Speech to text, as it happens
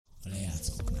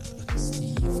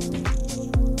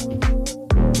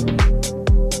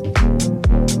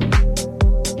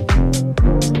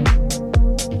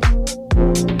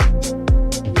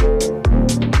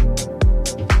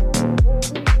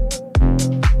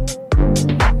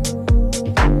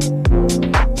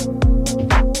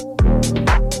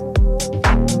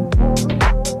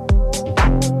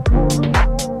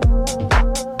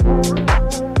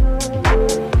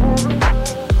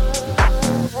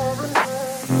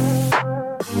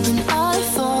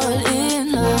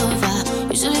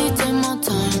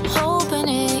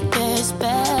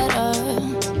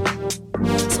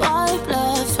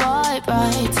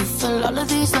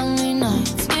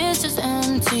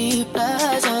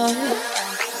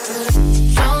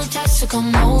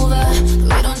come over,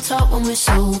 but we don't talk when we're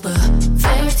sober.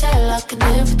 Fairy tale I could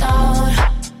live without.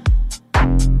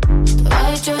 The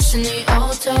white dress and the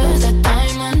altar, that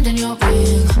diamond in your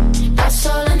ring, that's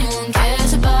all anyone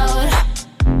cares about.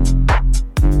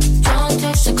 Drunk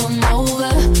text to come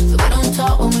over, but we don't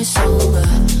talk when we're sober.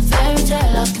 Fairy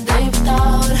tale I could live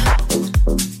without.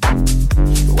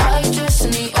 The white dress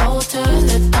and the altar,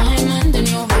 that diamond in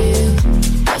your ring,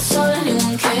 that's all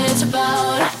anyone cares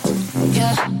about.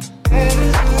 Yeah.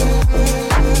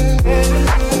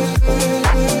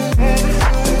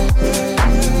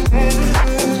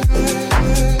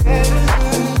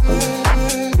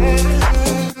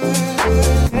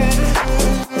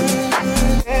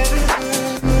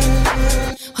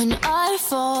 When I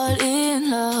fall in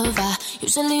love, I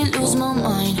usually lose my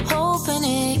mind, hoping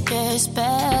it gets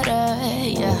better,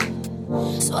 yeah.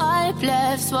 Swipe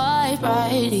left, swipe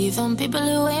right, even people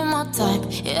who ain't my type,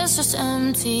 it's just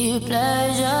empty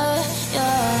pleasure,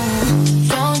 yeah.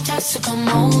 Don't text to come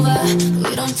over, but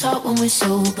we don't talk when we're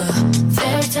sober.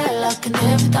 Fairy tale I can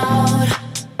live without.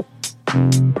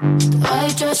 The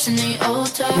white dress and the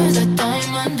altar, the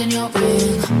diamond in your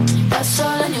ring, that's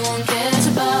all anyone cares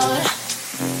about.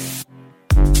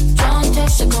 Don't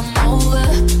text to come over,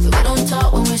 but we don't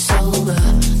talk when we're sober.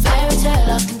 Fairy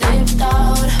tale I can live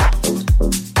without.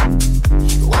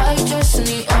 The white dress and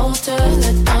the altar,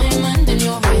 the diamond in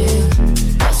your ring,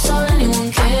 that's all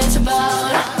anyone cares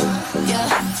about. Yeah.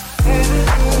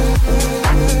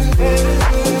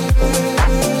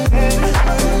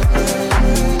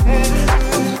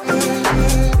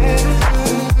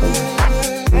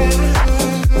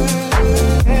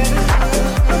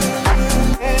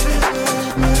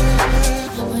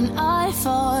 When I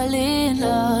fall in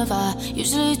love, I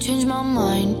usually change my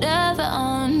mind, never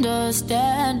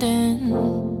understanding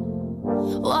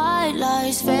white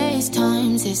lies,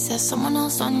 FaceTimes, is there someone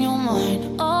else on your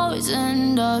mind? Always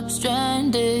end up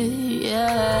stranded,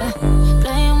 yeah.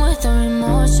 Playing with our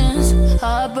emotions,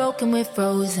 heartbroken, we're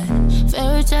frozen.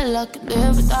 Fairy tale I could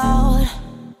live without,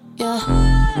 yeah.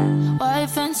 White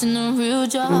fence and a real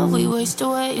job, we waste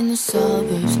away in the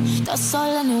suburbs. That's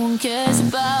all anyone cares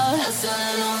about. That's all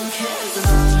anyone cares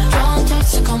about. Don't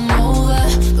text to come over,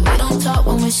 but we don't talk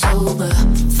when we're sober.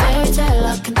 Fairy tale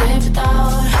I could live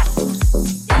without.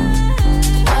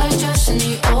 White dress and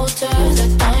the altar, the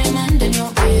diamond in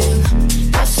your ring,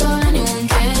 that's all anyone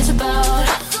cares about.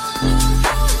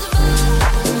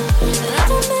 And I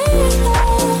don't need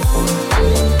love,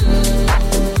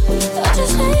 I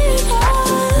just need love.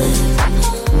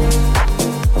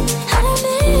 I don't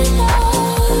need love,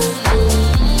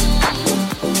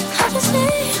 I just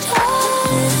need love.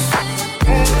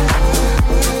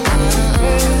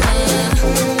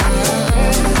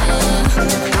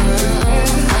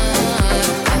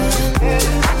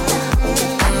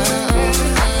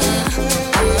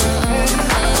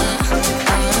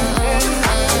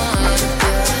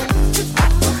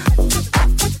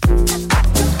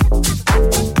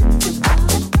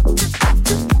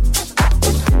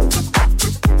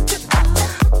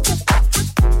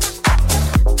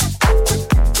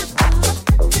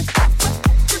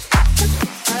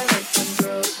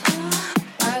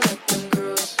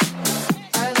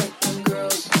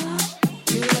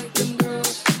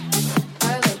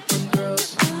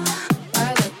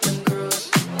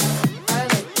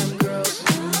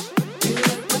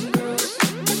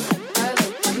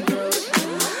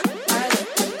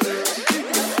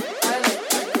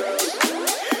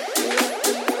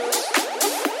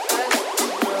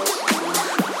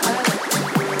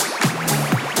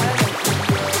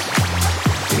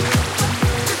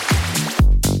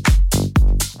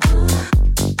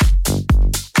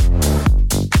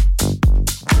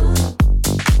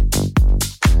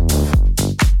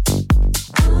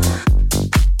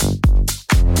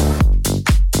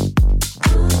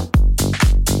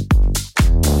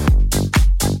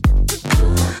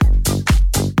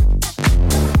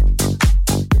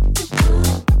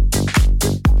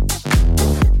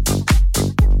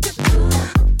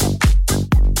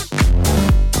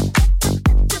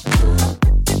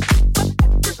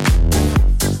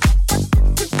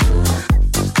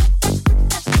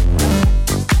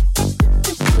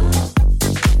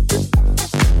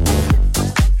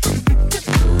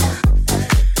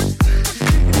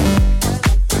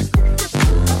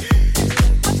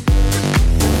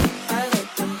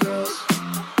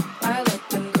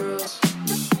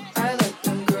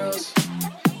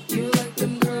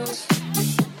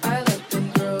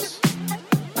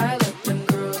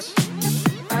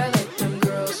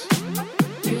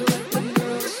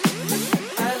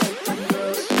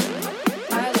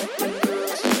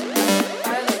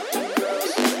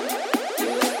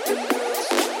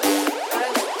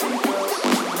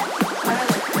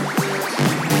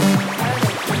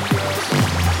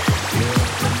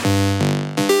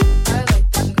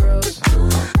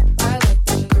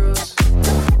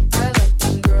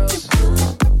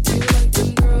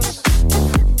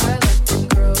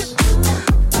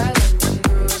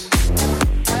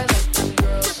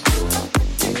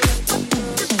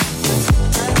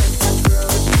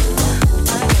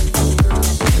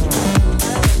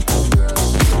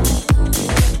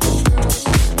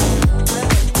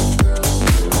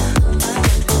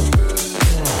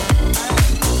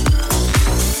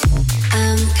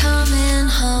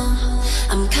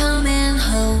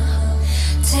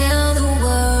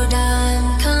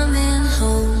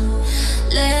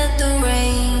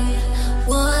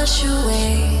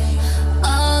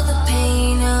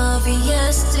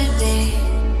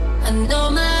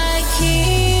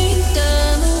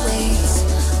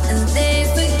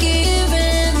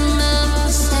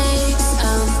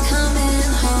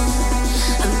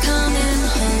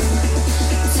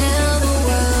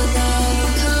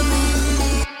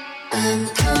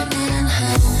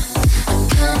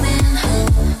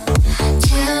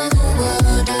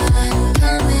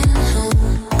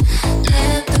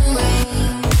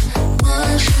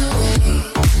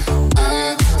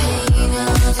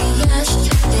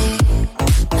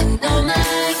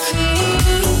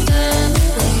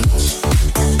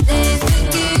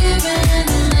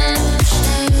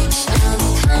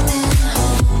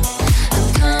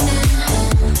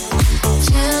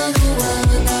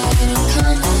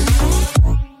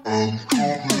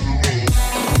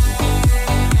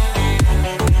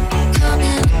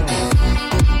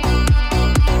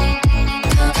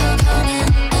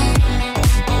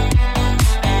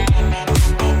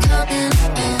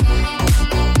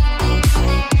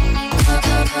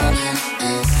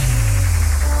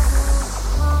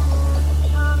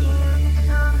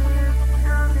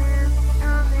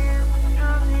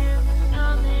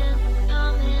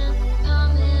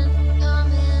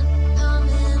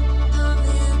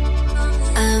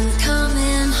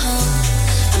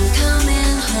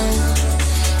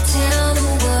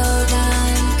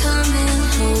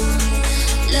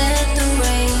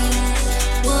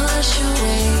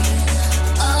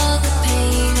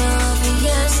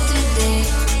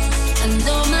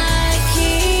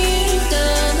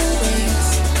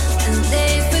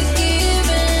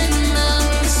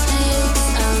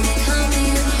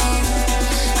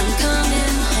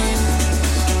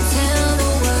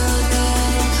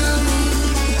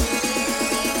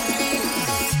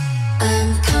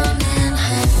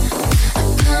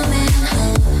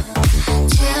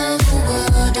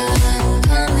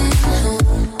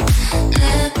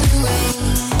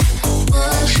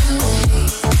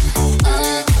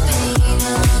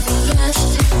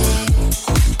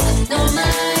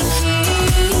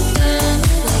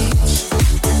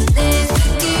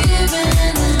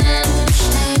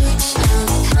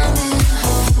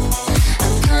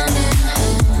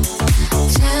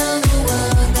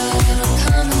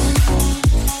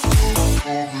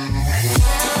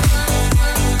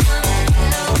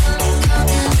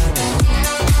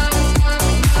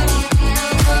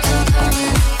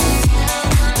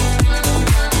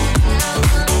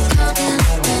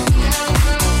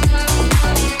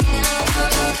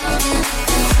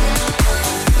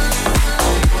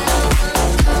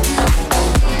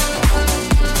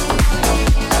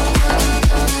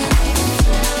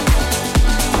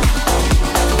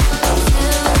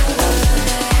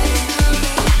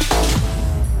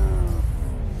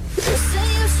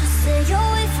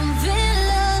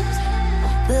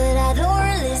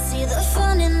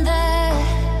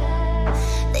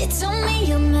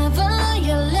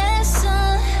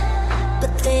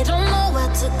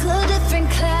 took a different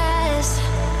class.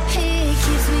 He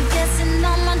keeps me guessing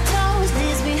on my toes,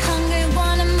 leaves me hungry,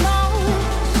 wanting more.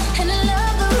 And I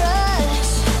love the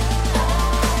rush.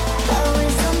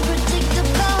 Always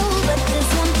unpredictable, but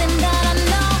there's one thing that I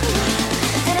know,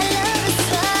 that I love is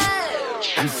love.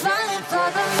 I'm falling for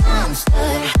the monster.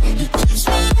 He keeps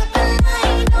me up at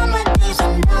night, all my days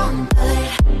are numbered.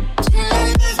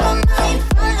 Chilling is my mind,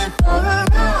 falling for a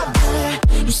robber.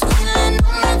 You're stealing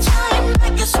all my time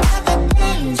like a swag of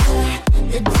danger,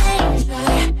 the danger,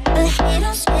 but he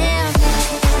don't scare me.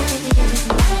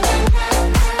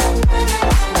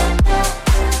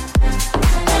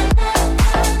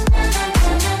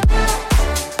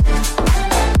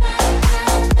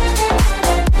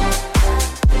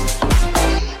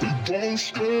 Don't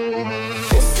scare me.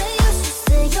 They say you should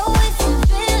stay away from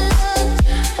villains,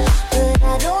 but I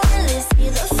don't really see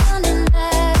the fun in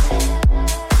that.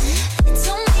 They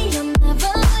told me you'll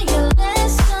never learn your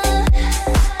lesson,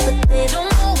 but they don't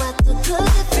know I took a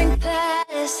different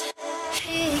path.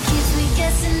 He keeps me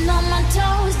guessing on my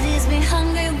toes, leaves me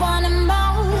hungry, wanting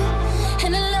more.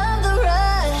 And I love the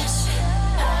rush.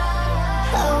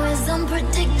 Always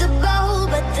unpredictable,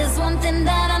 but there's one thing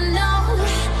that I know,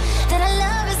 that I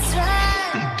love is right.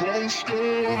 Don't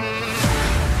scare me.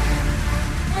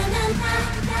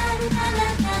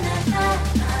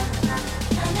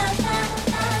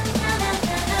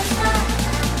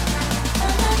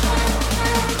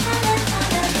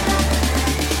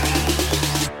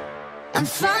 I'm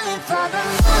falling for the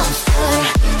monster.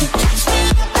 He keeps me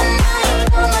up at night,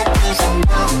 all my days are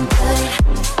numbered.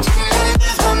 Chilling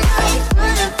is my mind,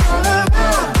 falling for a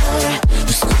robber.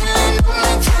 You're stealing all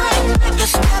my time like a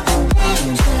swag of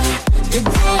danger, the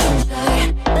danger,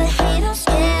 but he don't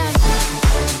scare me.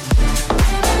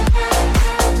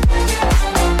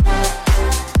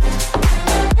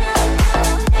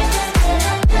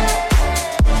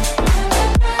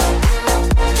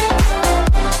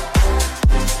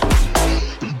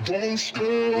 Don't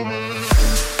scare me.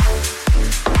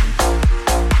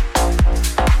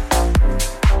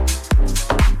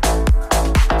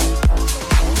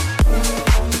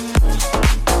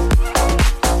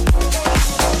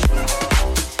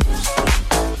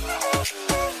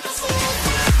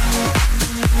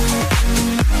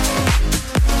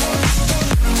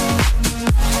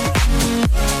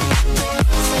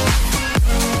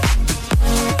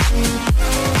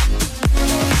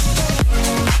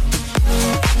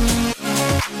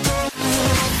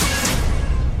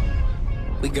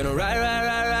 We gonna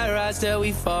ride till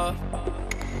we fall.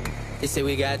 They say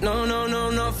we got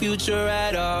no future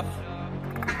at all.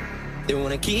 They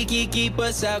wanna keep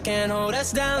us out, can't hold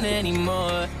us down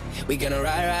anymore. We gonna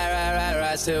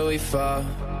ride till we fall.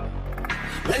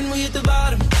 When we hit the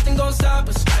bottom, nothing gon' stop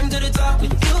us. Climb to the top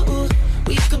with you.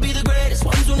 We could be the greatest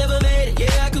ones who never made it.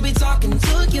 Yeah, I could be talking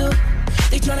to you.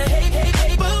 They tryna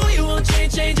hate, but we won't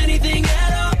change anything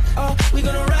at all. Oh, we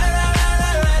gonna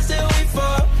ride till we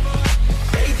fall.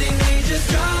 They think we just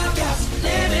dropped out,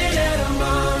 living at our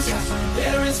mom's house.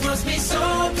 Parents must be so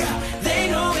proud, they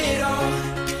know it all.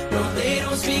 No, they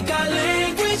don't speak our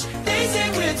language, they say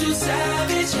we're too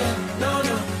savage. Yeah, no,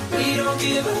 we don't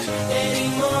give up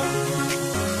anymore.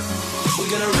 We're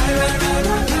gonna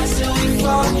ride till we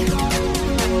fall.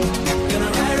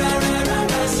 Gonna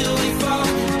ride till we fall.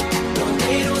 No,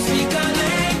 they don't speak our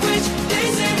language, they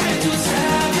say we're too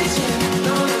savage. Yeah,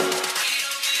 no, we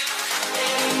don't give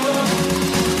up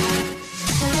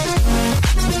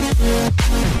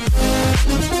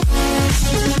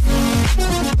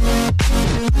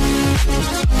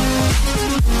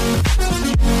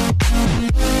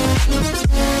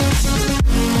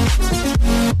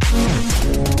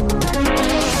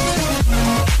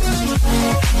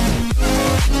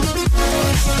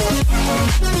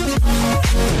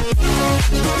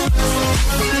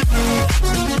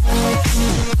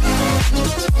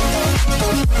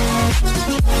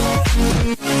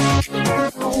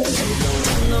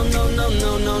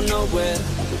nowhere.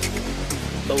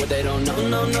 But what they don't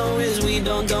know is we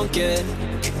don't care.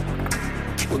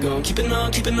 We're gonna keep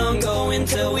on going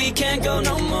till we can't go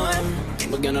no more.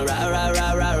 We're gonna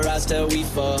ride till we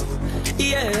fall.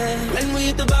 Yeah, when we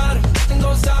hit the bottom, nothing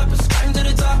gon' stop us. Climb to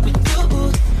the top with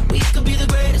you. We could be the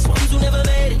greatest ones who never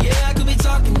made it. Yeah, I could be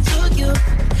talking to you.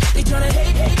 They tryna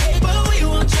hate, but we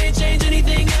won't change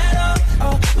anything at all.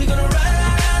 Oh, we gonna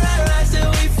ride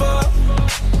till we fall.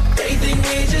 They think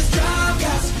we just dropped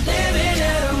out, living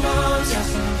at our mom's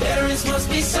house. Parents must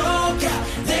be so proud,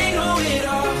 they know it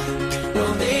all.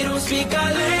 No, they don't speak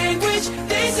our language,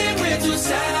 they say we're too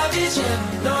savage. Yeah,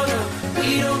 no,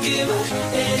 we don't give up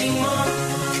anymore.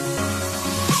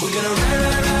 We're gonna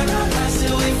ride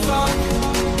till we fall.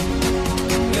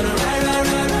 Gonna ride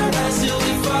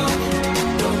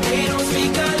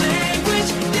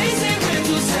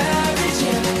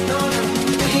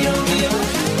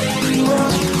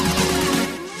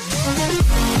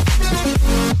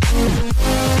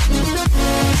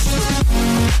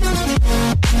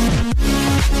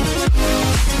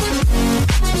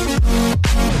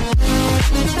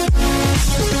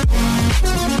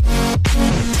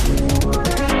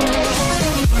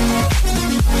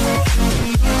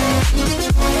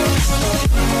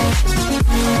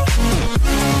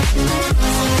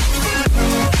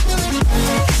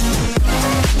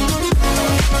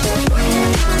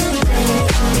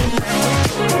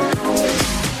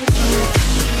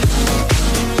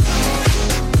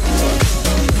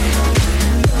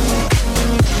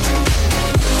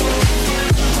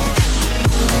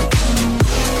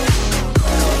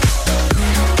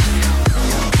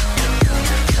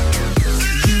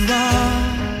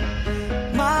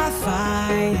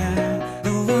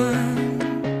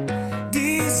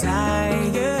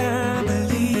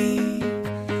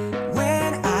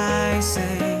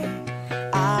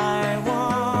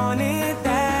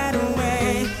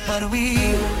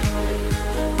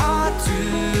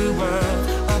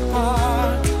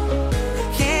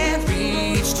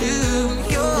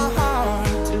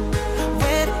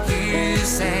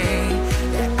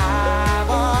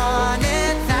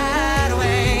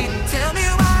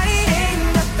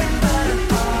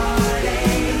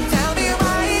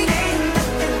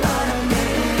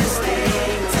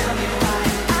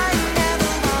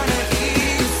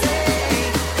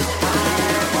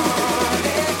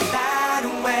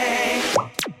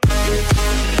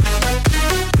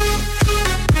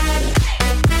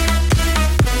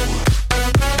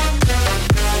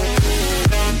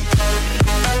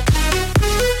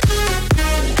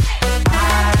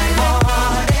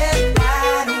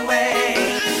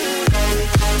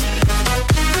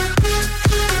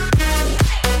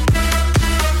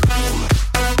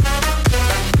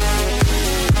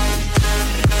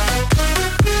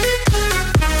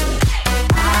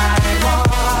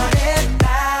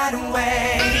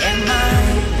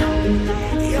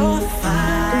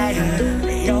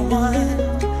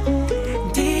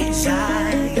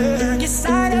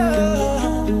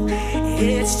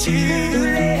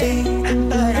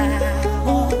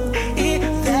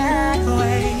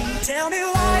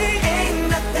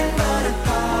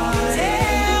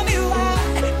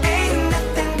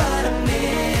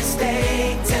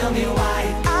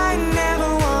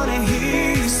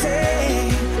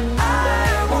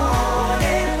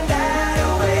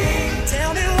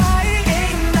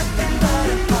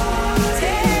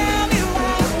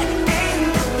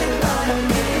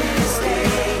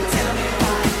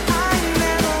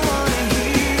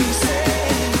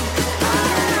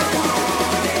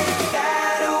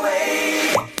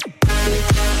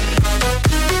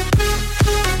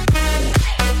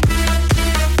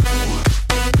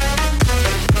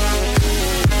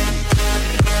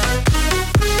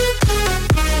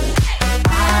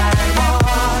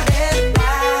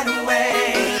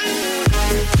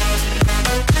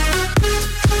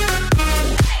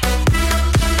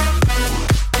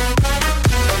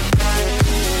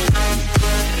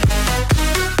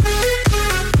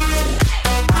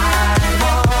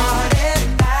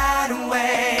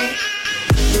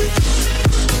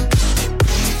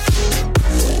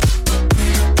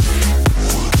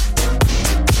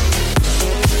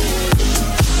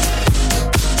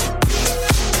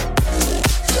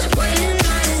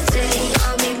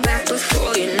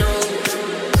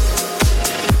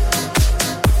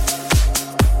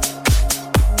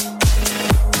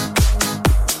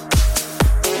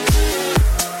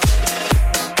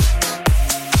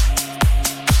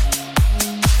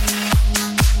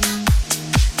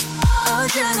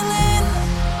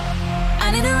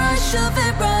rush of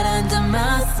it right under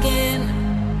my skin.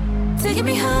 Taking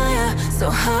me higher, so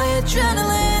high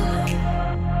adrenaline.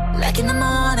 Like in the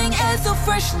morning, air so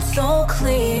fresh and so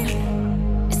clean.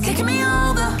 It's taking me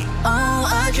over,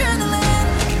 oh adrenaline.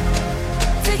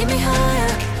 Taking me higher,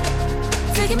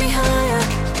 taking me higher,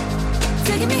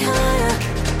 taking me higher,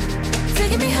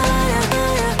 taking me higher,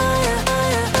 higher, higher,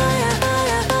 higher, higher,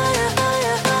 higher,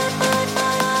 higher, higher,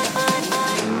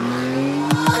 higher.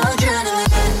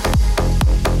 Adrenaline,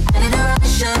 I need a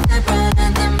rush of it right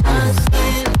under my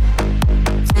skin.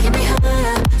 Taking me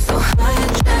higher, so high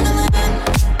adrenaline.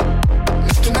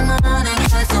 Like in the morning,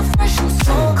 air so fresh and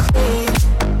so clean.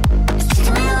 It's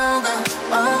taking me over,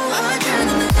 oh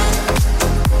adrenaline.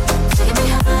 Taking me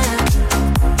higher,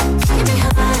 taking me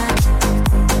higher,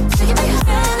 taking me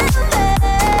higher,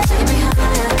 taking me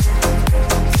higher,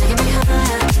 taking me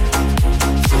higher,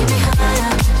 taking me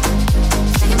higher,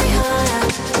 taking me higher.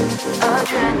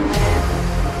 Adrenaline,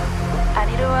 I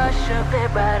need a rush of it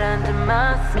right under my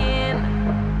skin.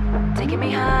 Taking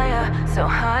me higher, so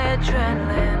high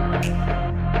adrenaline.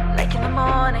 Like in the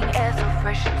morning, air so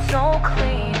fresh and so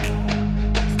clean.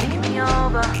 It's taking me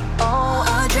over, oh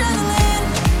adrenaline.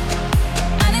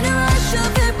 I need a rush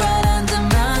of it right under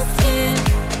my skin.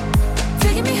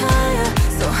 Taking me higher,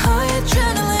 so high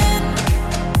adrenaline.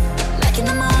 Like in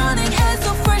the morning, air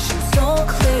so fresh and so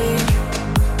clean.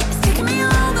 It's taking me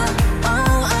over,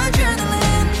 oh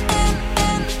adrenaline.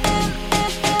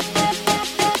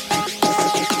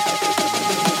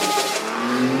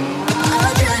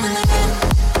 Adrenaline,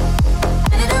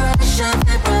 I need a rush of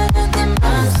it right under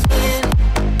my skin.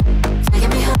 Taking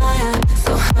me higher,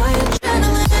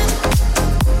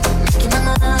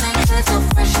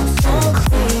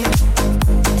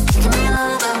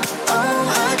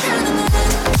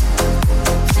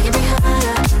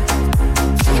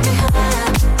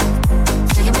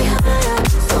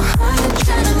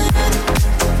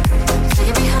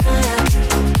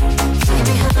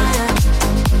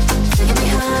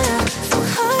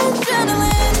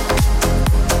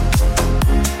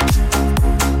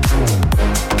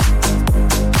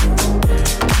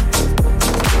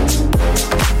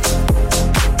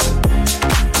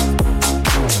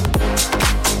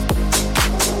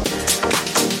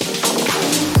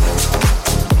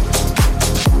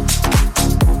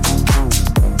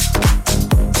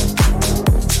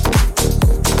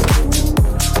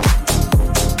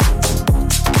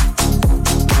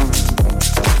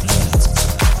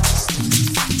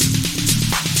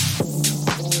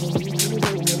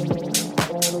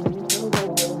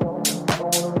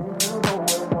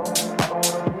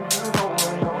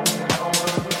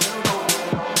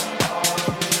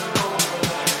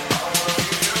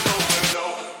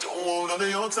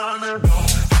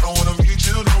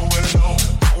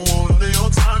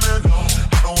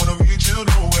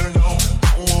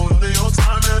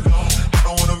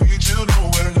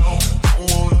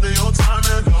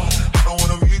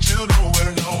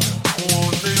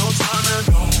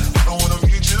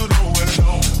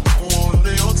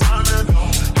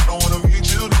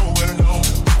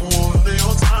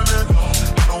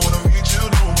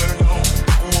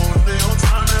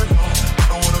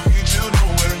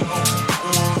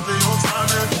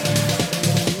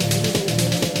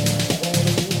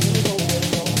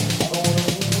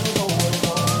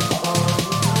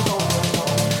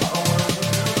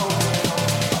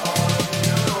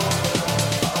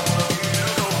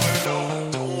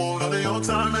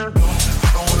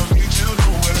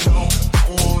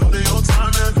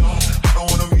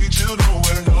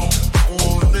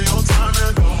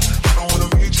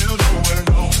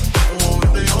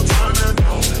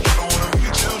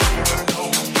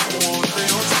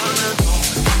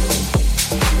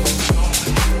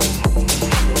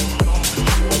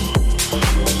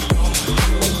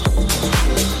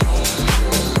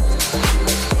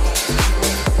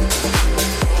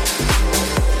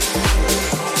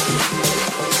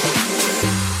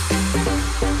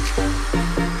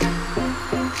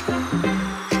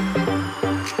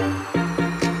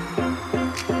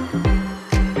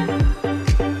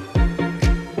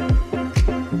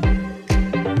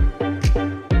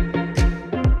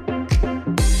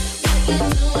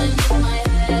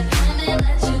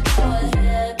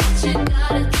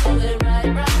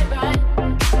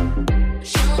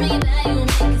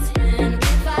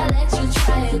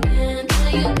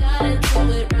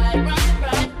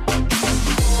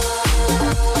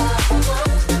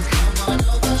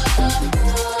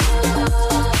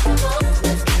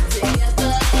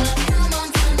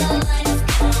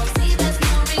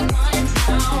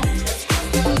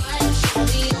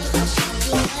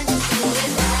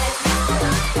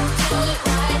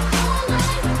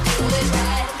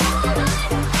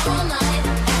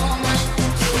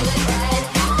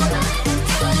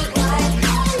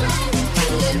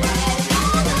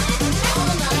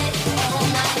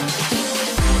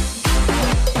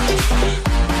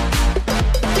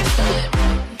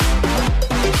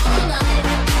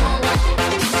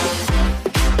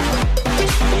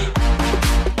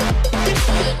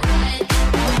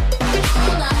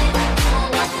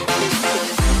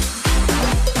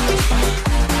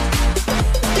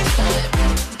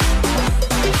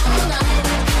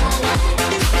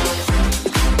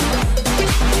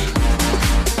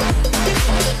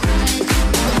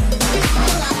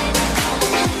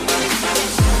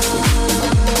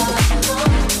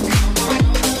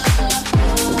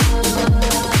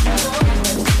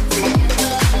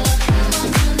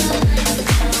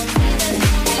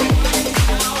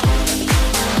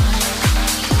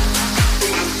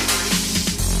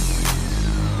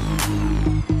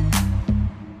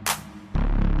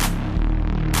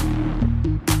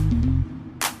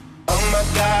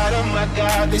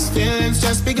 God, these feelings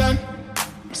just begun.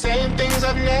 I'm saying things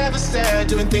I've never said,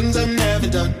 doing things I've never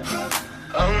done.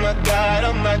 Oh my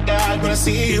God, when I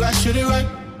see you I should it right,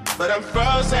 but I'm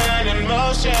frozen in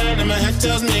motion and my head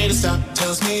tells me to stop,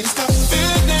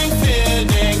 feeling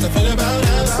feelings I feel about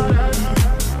us.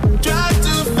 Try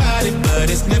to fight it, but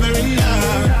it's never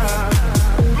enough.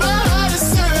 My heart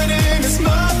is hurting, it's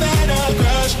more than a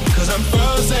crush, cause I'm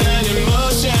frozen in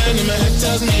motion and my head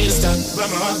tells me to stop, but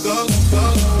my heart goes,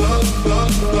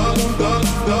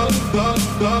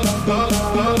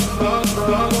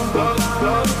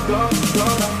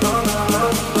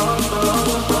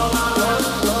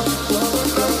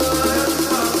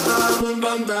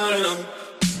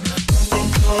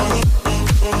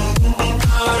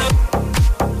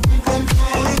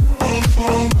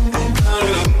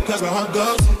 cause my heart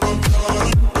goes.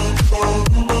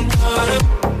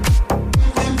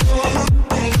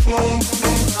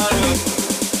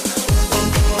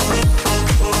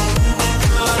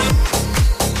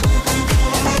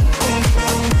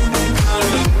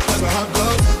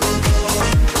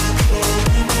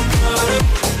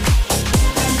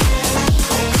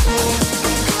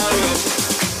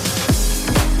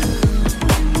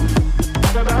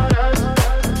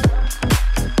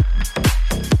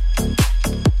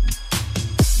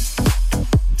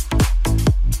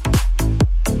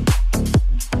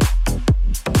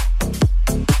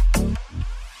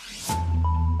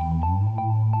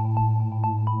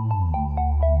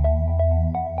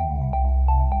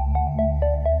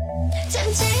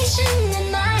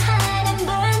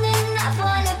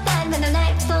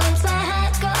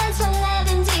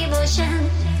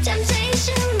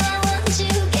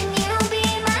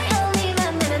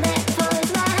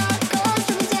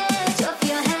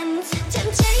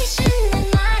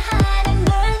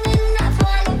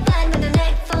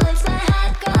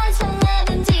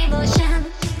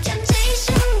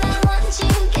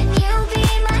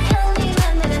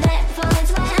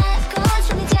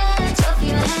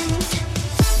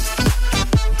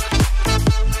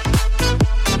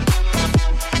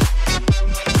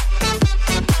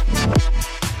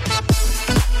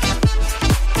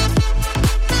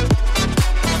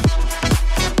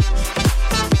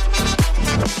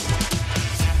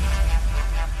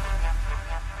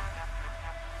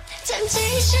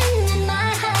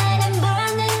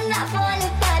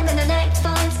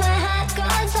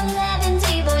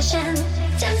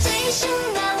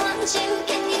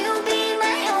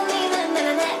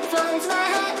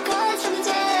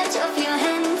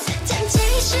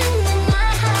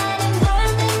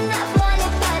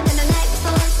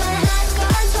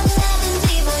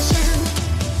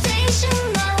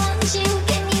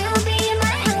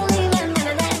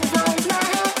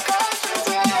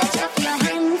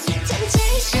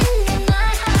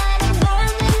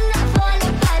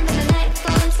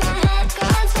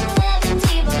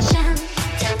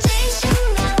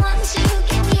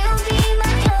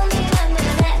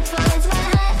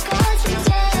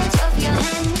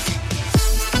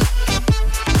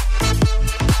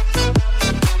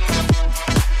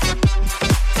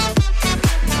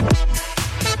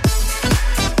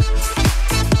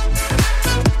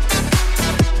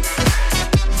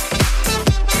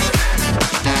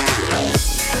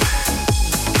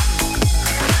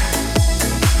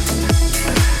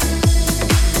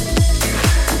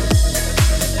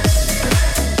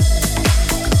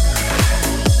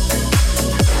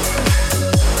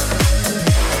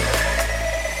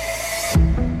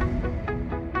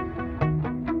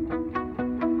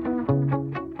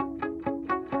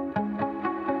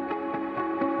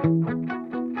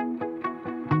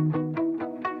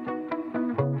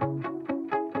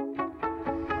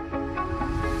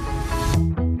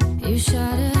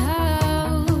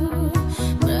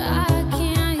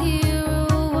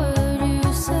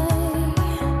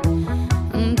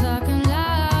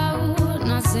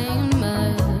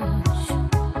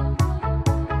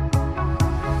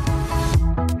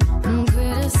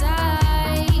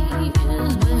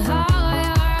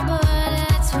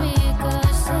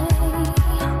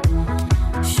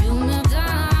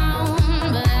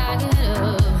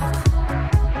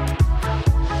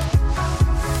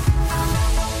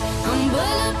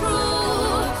 I'm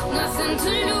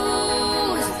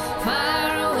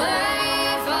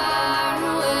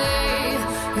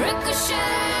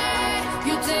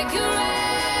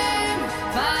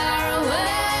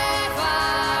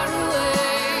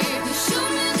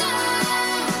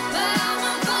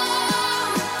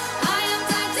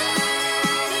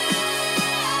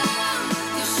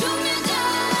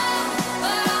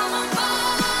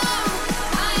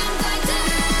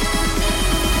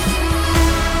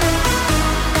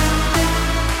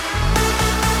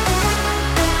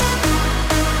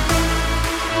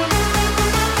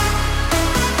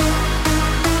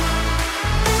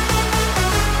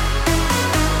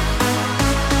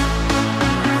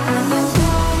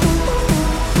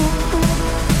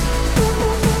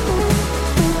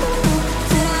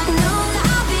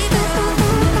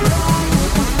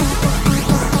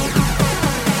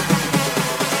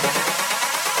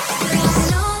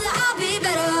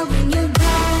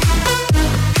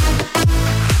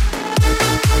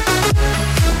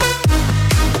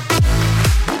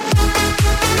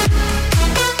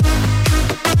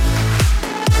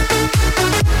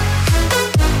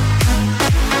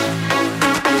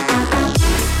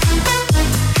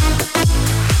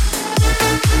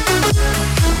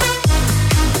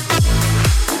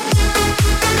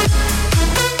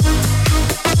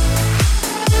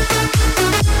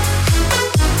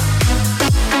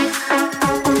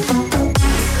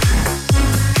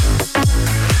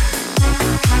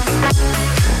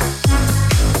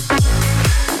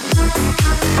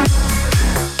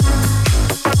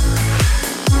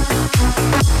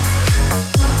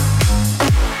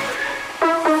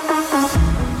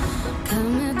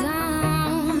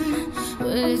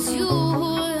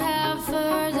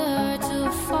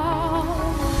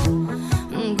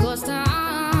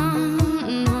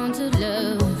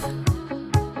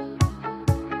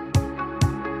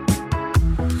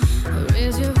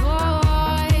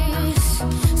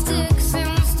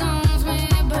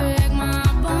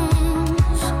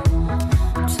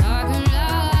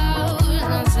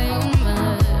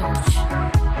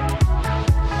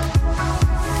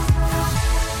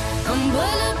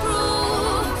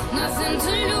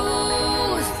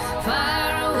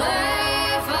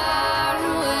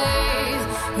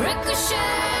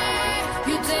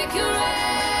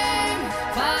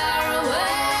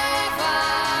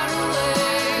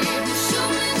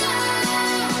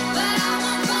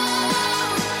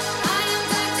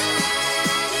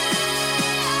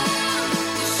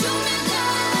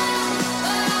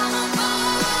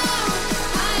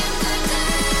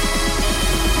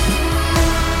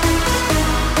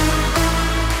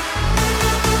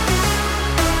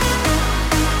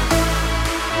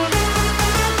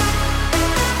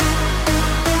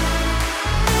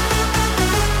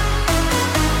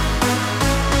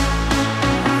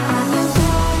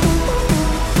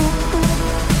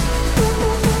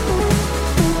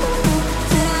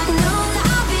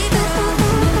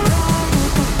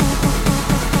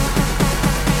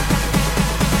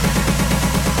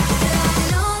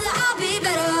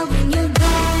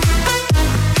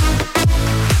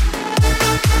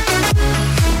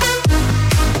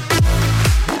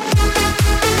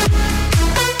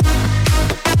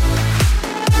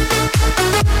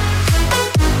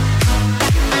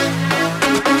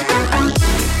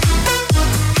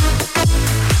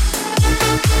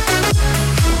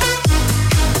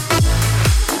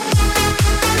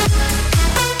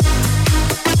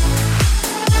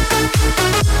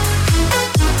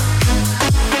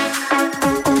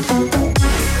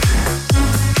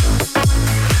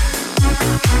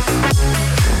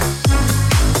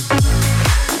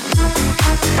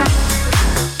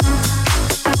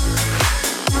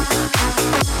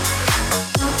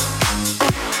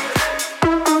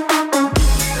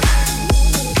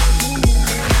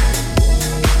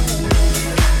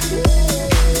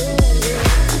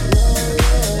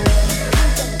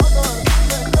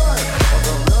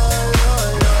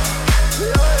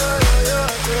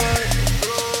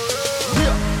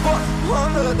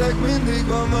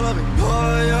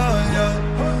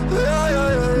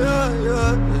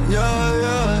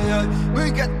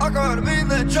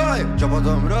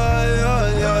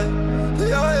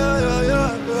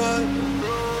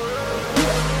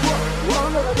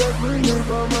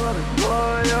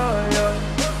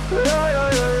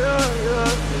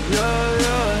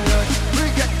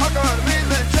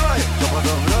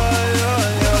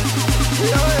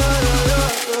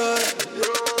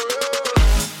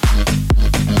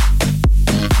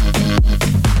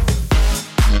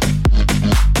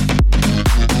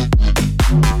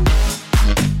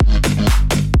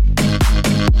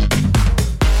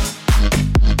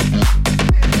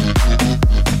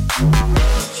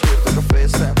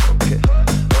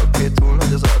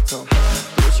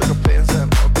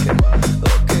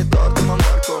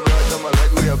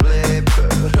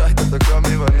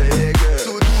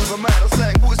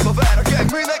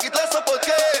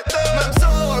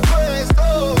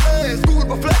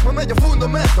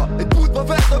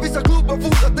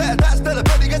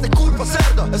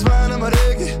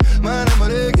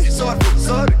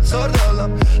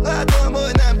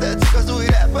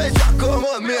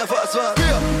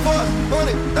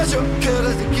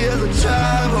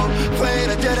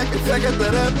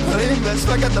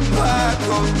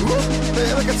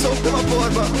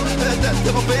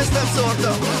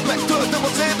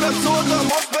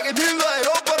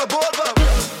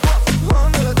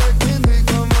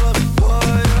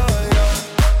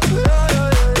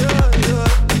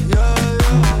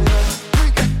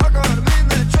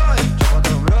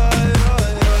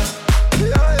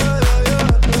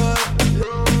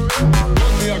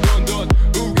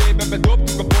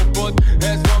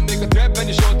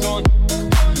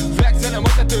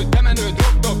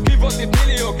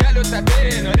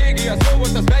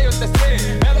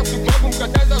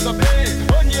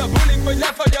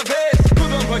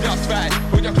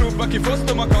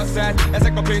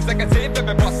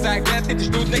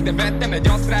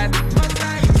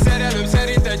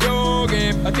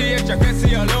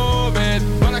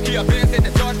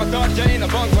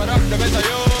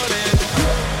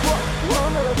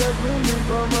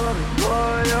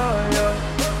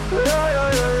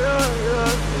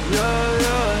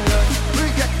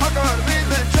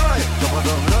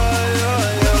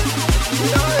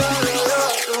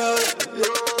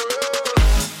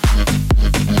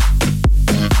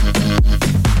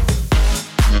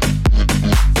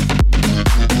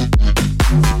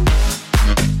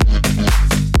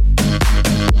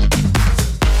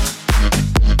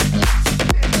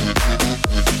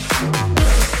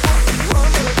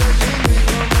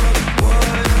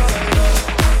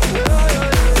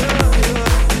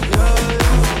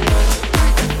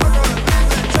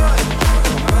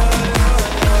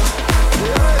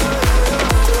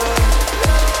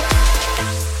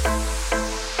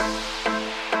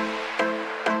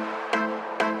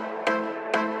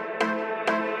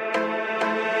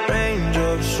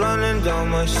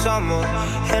my summer.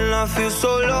 And I feel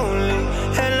so lonely,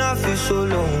 and I feel so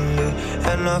lonely.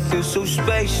 And I feel so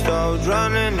spaced out,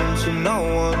 running into no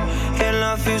one. And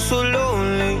I feel so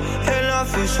lonely, and I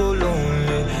feel so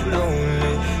lonely,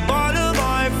 lonely. All of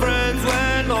my friends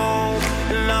went home,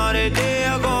 and now that they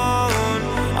are gone,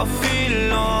 I feel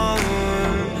alone.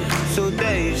 So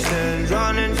days and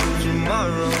running to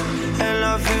tomorrow. And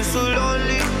I feel so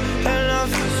lonely, and I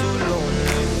feel so lonely.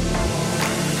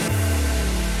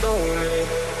 Lonely,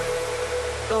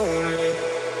 lonely,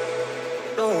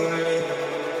 lonely,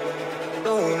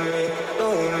 lonely,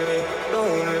 lonely,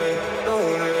 lonely,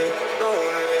 lonely,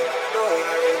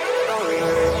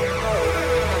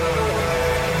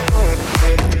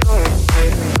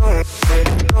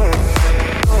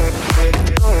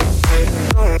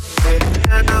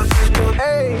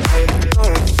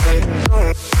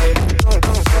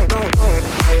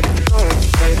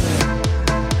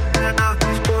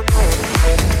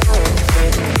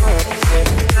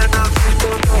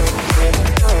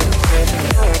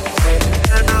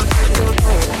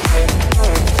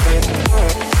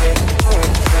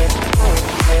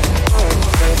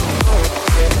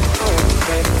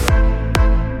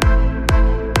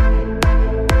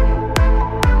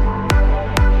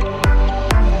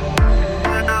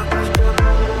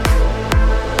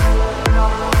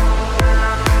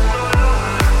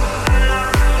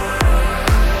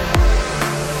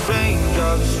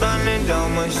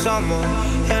 summer,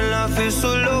 and I feel so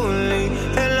lonely,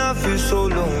 and I feel so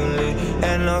lonely,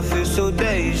 and I feel so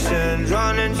dazed and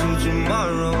running to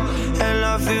tomorrow, and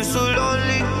I feel so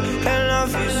lonely, and I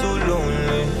feel so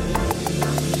lonely.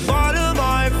 All of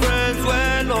my friends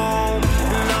went home,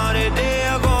 and now that they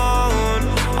are gone,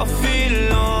 I feel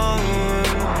alone.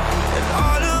 And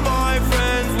all of my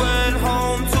friends went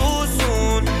home too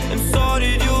soon, and so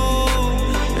did you,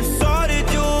 and so did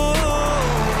you.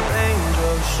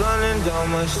 Raindrops running down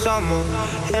my summer,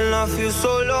 and I feel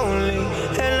so lonely,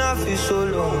 and I feel so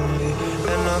lonely,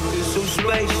 and I feel so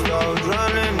spaced out, running